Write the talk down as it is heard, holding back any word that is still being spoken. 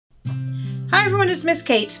Hi everyone, it's Miss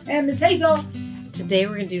Kate. And Miss Hazel. Today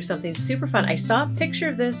we're going to do something super fun. I saw a picture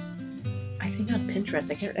of this, I think on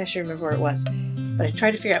Pinterest. I can't actually remember where it was, but I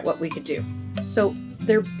tried to figure out what we could do. So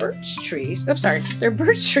they're birch trees. Oh, sorry. They're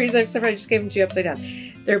birch trees. I just gave them to you upside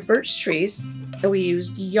down. They're birch trees, and we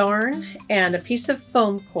used yarn and a piece of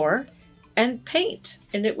foam core and paint.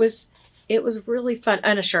 And it was really fun,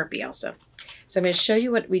 and a Sharpie also. So I'm going to show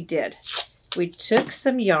you what we did. We took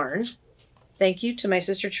some yarn. Thank you to my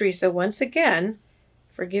sister Teresa once again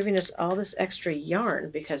for giving us all this extra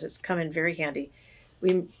yarn because it's come in very handy.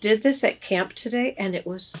 We did this at camp today and it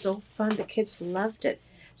was so fun. The kids loved it.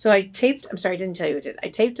 So I taped, I'm sorry, I didn't tell you what I did. I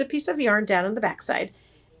taped a piece of yarn down on the backside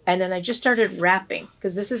and then I just started wrapping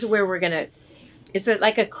because this is where we're going to, it's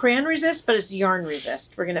like a crayon resist, but it's yarn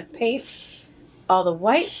resist. We're going to paint all the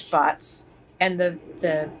white spots and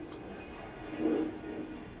the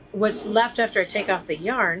what's left after I take off the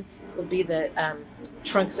yarn will be the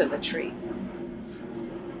trunks of the tree.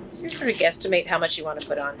 So you sort of guesstimate how much you want to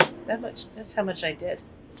put on. That much. That's how much I did.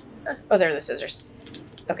 Oh, there are the scissors.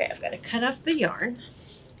 Okay, I've got to cut off the yarn.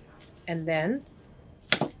 And then,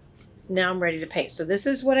 now I'm ready to paint. So this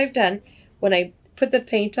is what I've done. When I put the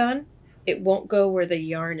paint on, it won't go where the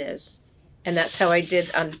yarn is. And that's how I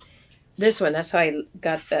did on this one. That's how I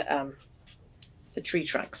got the tree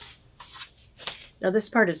trunks. Now this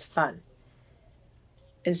part is fun.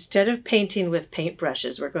 Instead of painting with paint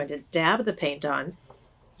brushes, we're going to dab the paint on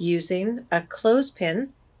using a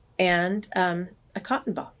clothespin and a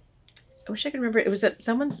cotton ball. I wish I could remember. It was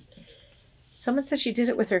someone said she did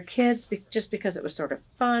it with her kids just because it was sort of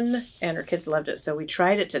fun and her kids loved it. So we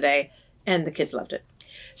tried it today and the kids loved it.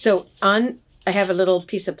 So I have a little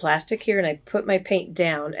piece of plastic here and I put my paint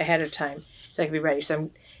down ahead of time so I can be ready.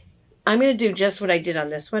 So I'm going to do just what I did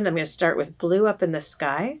on this one. I'm going to start with blue up in the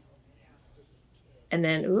sky. And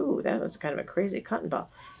then, ooh, that was kind of a crazy cotton ball.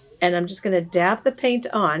 And I'm just going to dab the paint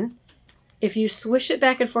on. If you swish it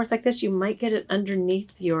back and forth like this, you might get it underneath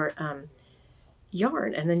your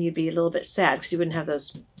yarn. And then you'd be a little bit sad because you wouldn't have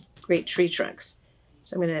those great tree trunks.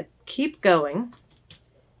 So I'm going to keep going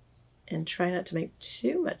and try not to make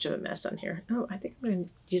too much of a mess on here. Oh, I think I'm going to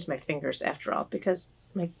use my fingers after all because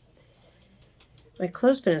my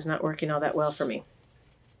clothespin is not working all that well for me.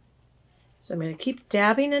 So I'm going to keep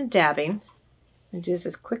dabbing and dabbing. And do this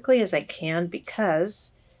as quickly as I can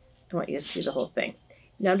because I want you to see the whole thing.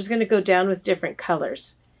 Now I'm just going to go down with different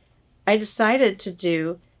colors. I decided to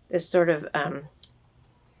do this sort of, I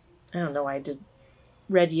don't know why I did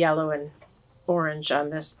red, yellow, and orange on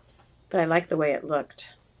this, but I like the way it looked.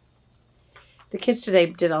 The kids today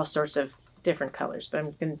did all sorts of different colors, but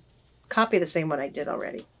I'm going to copy the same one I did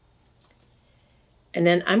already. And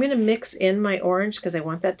then I'm going to mix in my orange because I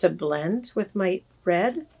want that to blend with my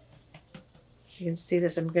red. You can see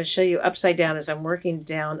this. I'm going to show you upside down as I'm working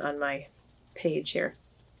down on my page here.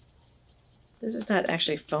 This is not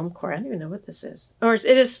actually foam core. I don't even know what this is. Or it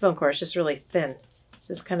is foam core. It's just really thin. It's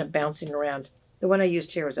just kind of bouncing around. The one I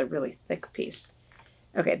used here was a really thick piece.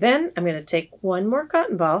 Okay, then I'm going to take one more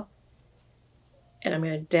cotton ball and I'm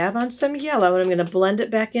going to dab on some yellow and I'm going to blend it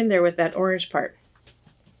back in there with that orange part.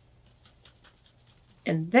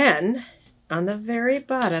 And then on the very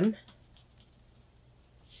bottom,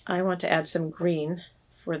 I want to add some green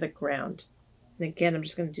for the ground. And again, I'm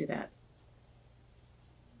just going to do that.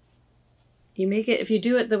 You make it, if you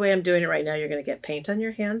do it the way I'm doing it right now, you're going to get paint on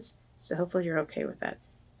your hands. So hopefully you're okay with that.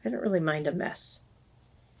 I don't really mind a mess.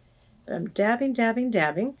 But I'm dabbing, dabbing,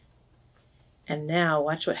 dabbing. And now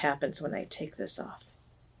watch what happens when I take this off.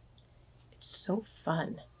 It's so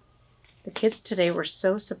fun. The kids today were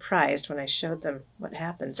so surprised when I showed them what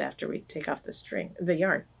happens after we take off the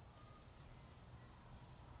yarn.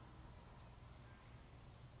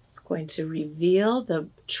 Going to reveal the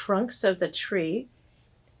trunks of the tree.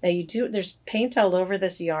 Now there's paint all over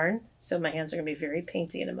this yarn, so my hands are going to be very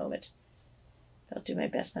painty in a moment. I'll do my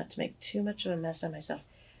best not to make too much of a mess on myself.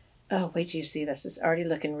 Oh, wait till you see this. It's already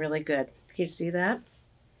looking really good. Can you see that?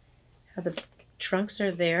 How the trunks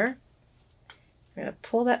are there. I'm going to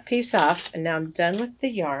pull that piece off, and now I'm done with the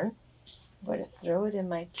yarn. I'm going to throw it in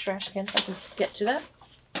my trash can if I can get to that.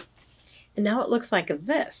 And now it looks like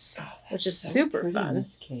this, which is so super fun.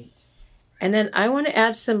 Miss Kate. And then I want to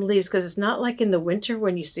add some leaves because it's not like in the winter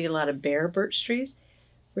when you see a lot of bare birch trees.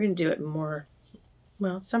 We're going to do it more,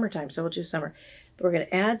 well, summertime, so we'll do summer. But we're going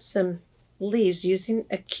to add some leaves using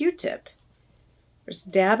a Q-tip. Just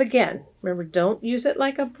dab again. Remember, don't use it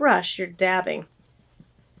like a brush. You're dabbing.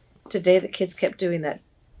 Today the kids kept doing that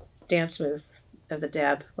dance move of the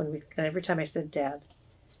dab. Every time I said dab,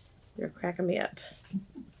 they were cracking me up.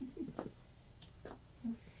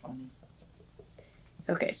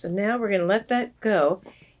 Okay, so now we're going to let that go.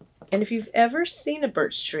 And if you've ever seen a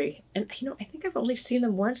birch tree, and you know, I think I've only seen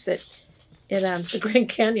them once at the Grand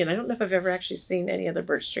Canyon. I don't know if I've ever actually seen any other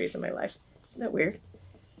birch trees in my life. Isn't that weird?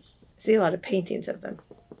 I see a lot of paintings of them.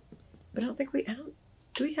 But I don't think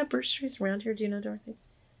do we have birch trees around here? Do you know, Dorothy?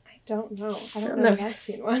 I don't know. I don't know if I've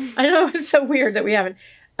seen one. I know, it's so weird that we haven't.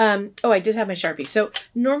 Oh, I did have my Sharpie. So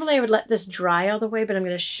normally I would let this dry all the way, but I'm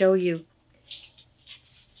going to show you.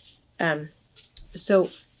 So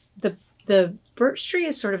the birch tree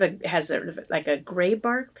is has like a gray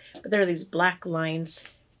bark, but there are these black lines.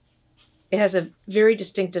 It has a very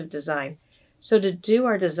distinctive design. So to do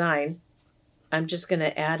our design, I'm just going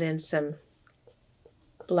to add in some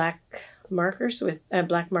black marks with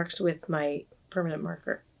my permanent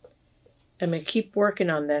marker. I'm going to keep working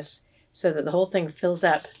on this so that the whole thing fills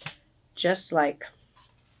up just like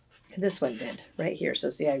this one did right here. So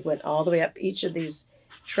see, I went all the way up each of these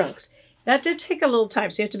trunks. That did take a little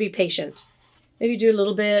time, so you have to be patient. Maybe do a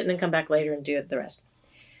little bit and then come back later and do the rest.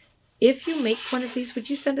 If you make one of these, would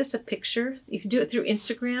you send us a picture? You can do it through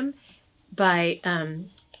Instagram by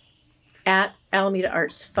at Alameda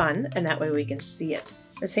Arts Fun, and that way we can see it.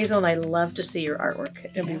 Miss Hazel and I love to see your artwork.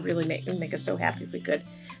 It would really make us so happy if we could.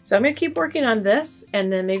 So I'm going to keep working on this,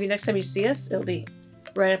 and then maybe next time you see us, it'll be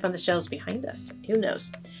right up on the shelves behind us. Who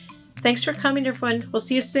knows? Thanks for coming, everyone. We'll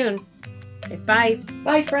see you soon. Okay, bye.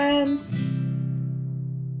 Bye, friends.